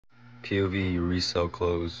POV resell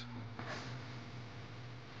clothes.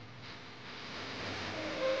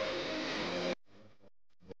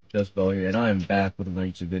 Just Bo here, and I am back with another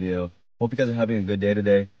YouTube video. Hope you guys are having a good day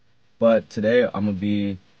today. But today I'm gonna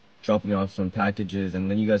be dropping off some packages and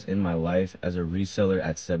letting you guys in my life as a reseller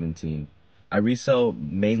at 17. I resell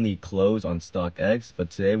mainly clothes on StockX, but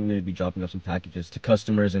today we're gonna be dropping off some packages to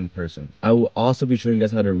customers in person. I will also be showing you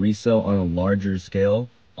guys how to resell on a larger scale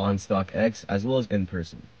on StockX as well as in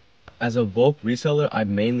person. As a bulk reseller, I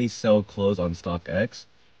mainly sell clothes on StockX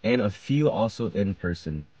and a few also in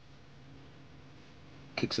person.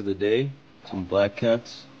 Kicks of the day, some black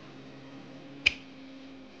cats.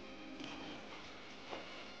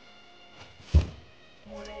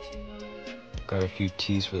 Got a few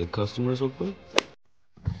tees for the customers real quick.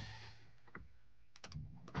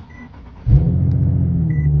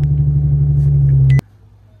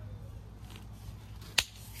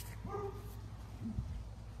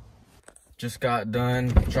 Just got done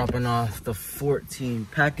dropping off the 14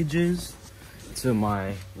 packages to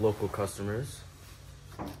my local customers.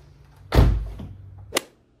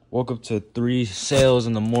 Woke up to 3 sales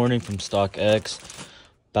in the morning from StockX.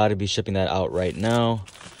 About to be shipping that out right now.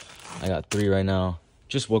 I got 3 right now.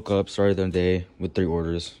 Just woke up, started the day with 3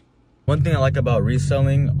 orders. One thing I like about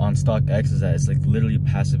reselling on StockX is that it's like literally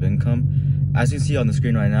passive income. As you see on the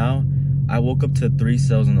screen right now, I woke up to 3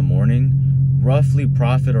 sales in the morning. Roughly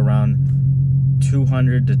profit around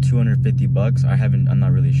 200 to 250 bucks. I'm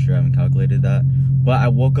not really sure, I haven't calculated that. But I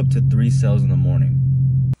woke up to 3 sales in the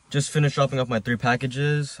morning. Just finished dropping off my 3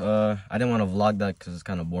 packages. I didn't want to vlog that because it's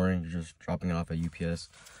kind of boring, just dropping it off at UPS.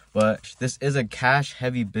 But this is a cash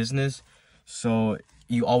heavy business, so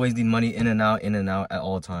you always need money in and out at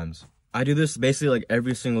all times. I do this basically like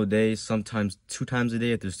every single day, sometimes 2 times a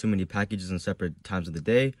day if there's too many packages in separate times of the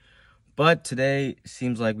day. But today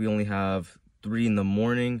seems like we only have 3 in the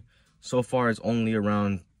morning. So far it's only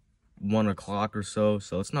around 1 o'clock or so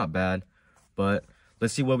it's not bad. But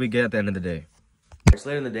let's see what we get at the end of the day. It's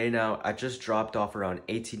later in the day now. I just dropped off around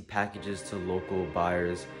 18 packages to local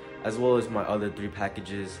buyers, as well as my other 3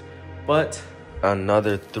 packages, but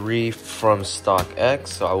another 3 from StockX,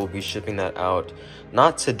 so I will be shipping that out,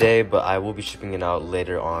 not today, but I will be shipping it out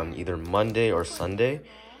later on either Monday or Sunday.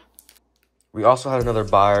 We also had another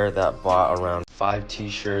buyer that bought around 5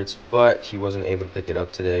 t-shirts, but he wasn't able to pick it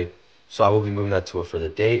up today, so I will be moving that to a further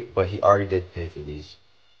date, but he already did pay for these.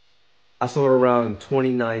 I sold around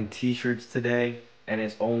 29 t-shirts today, and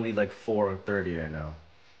it's only like 4:30 right now.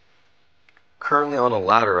 Currently on a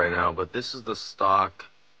ladder right now, but this is the stock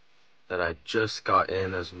that I just got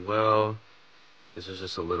in as well. This is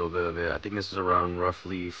just a little bit of it. I think this is around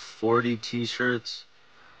roughly 40 t-shirts.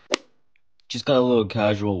 Just got a little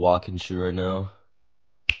casual walking shoe right now.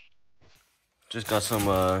 Just got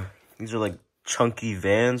some these are like chunky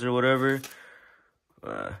Vans or whatever.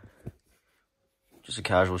 Just a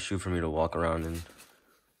casual shoe for me to walk around in.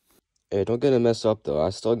 Hey, don't get it messed up though.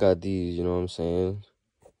 I still got these, you know what I'm saying?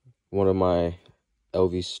 One of my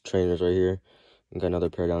LV trainers right here. And got another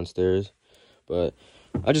pair downstairs. But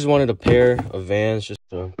I just wanted a pair of Vans just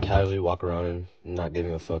to casually walk around and not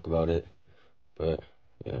giving a fuck about it. But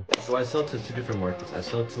yeah. So I sell to 2 different markets. I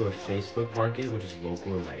sell to a Facebook market, which is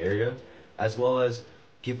local in my area, as well as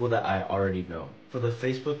people that I already know. For the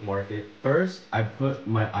Facebook market, first I put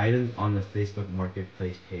my items on the Facebook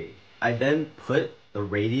marketplace page. I then put the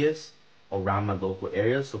radius around my local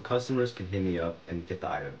area so customers can hit me up and get the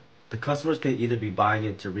item. The customers can either be buying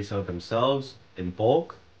it to resell it themselves in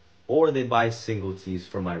bulk, or they buy single tees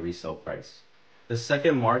for my resale price. The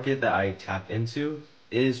second market that I tap into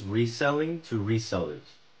is reselling to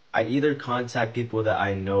resellers. I either contact people that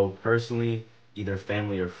I know personally, either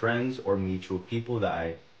family or friends, or mutual people that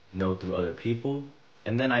I know through other people,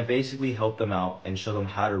 and then I basically help them out and show them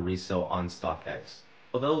how to resell on StockX.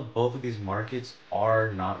 Although both of these markets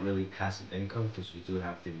are not really passive income, because you do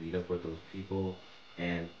have to meet up with those people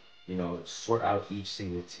and, you know, sort out each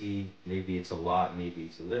single tee. Maybe it's a lot, maybe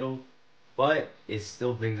it's a little, but it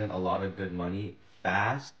still brings in a lot of good money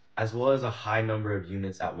fast, as well as a high number of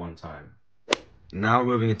units at one time. Now we're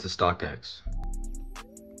moving into StockX.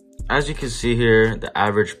 As you can see here, the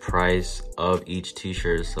average price of each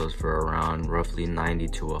t-shirt sells for around roughly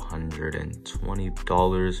 $90 to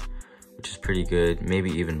 $120, which is pretty good,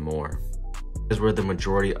 maybe even more. This is where the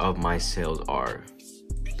majority of my sales are.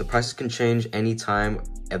 The prices can change any time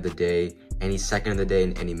of the day, any second of the day,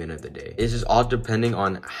 and any minute of the day. It's just all depending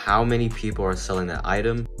on how many people are selling that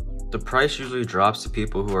item. The price usually drops to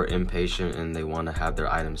people who are impatient and they want to have their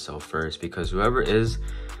item sell first, because whoever is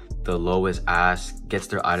the lowest ask gets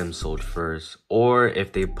their item sold first, or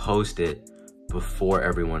if they post it before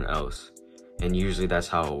everyone else. and usually that's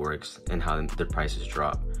how it works and how the prices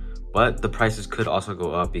drop. But the prices could also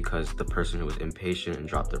go up because the person who was impatient and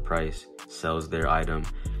dropped their price sells their item,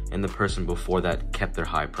 and the person before that kept their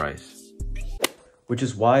high price. Which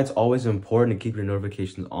is why it's always important to keep your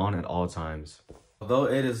notifications on at all times. Although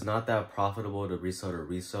it is not that profitable to resell to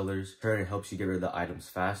resellers, it helps you get rid of the items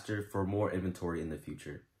faster for more inventory in the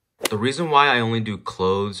future. The reason why I only do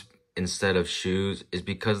clothes instead of shoes is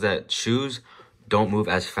because that shoes don't move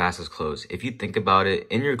as fast as clothes. If you think about it,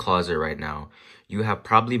 in your closet right now, you have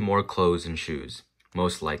probably more clothes than shoes,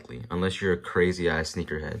 most likely, unless you're a crazy ass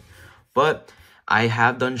sneakerhead. But I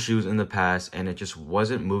have done shoes in the past and it just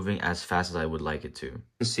wasn't moving as fast as I would like it to. You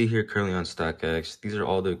can see here currently on StockX, these are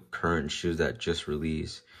all the current shoes that just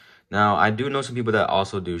released. Now, I do know some people that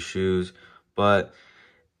also do shoes, but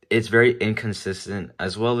it's very inconsistent,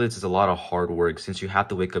 as well as it's a lot of hard work since you have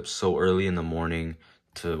to wake up so early in the morning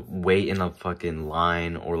to wait in a fucking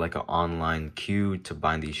line or like an online queue to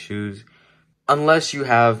buy these shoes. Unless you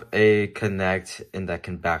have a connect and that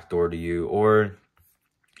can backdoor to you, or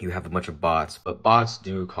you have a bunch of bots. But bots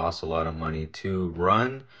do cost a lot of money to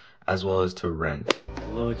run as well as to rent. A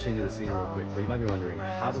little change of the scene real quick, but you might be wondering,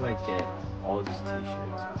 how do I get all of these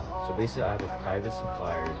t-shirts? So basically I have a private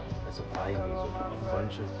supplier that's supplying me with a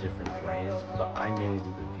bunch of different brands, but I mainly do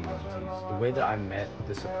the V1 tees. The way that I met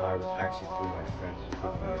the supplier was actually through my friend who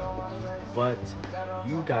hooked me up. But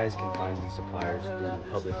you guys can find these suppliers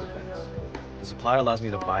through public events. The supplier allows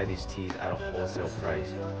me to buy these tees at a wholesale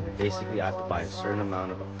price. Basically, I have to buy a certain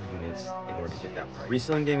amount of units in order to get that price.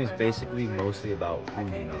 Reselling game is basically mostly about who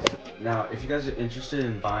you know. Now, if you guys are interested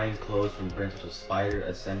in buying clothes from brands such as Spider,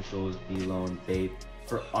 Essentials, B-Loan, Bape,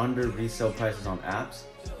 for under resale prices on apps,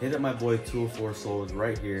 hit up my boy 204 Souls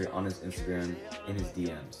right here on his Instagram in his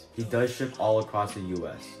DMs. He does ship all across the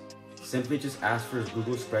US. Simply just ask for his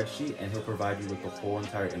Google spreadsheet and he'll provide you with the whole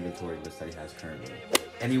entire inventory list that he has currently.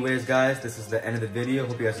 Anyways guys, this is the end of the video.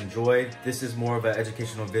 Hope you guys enjoyed. This is more of an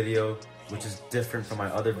educational video, which is different from my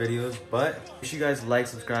other videos, but make sure you guys like,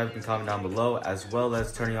 subscribe, and comment down below, as well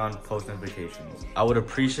as turning on post notifications. I would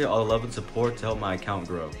appreciate all the love and support to help my account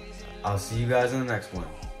grow. I'll see you guys in the next one.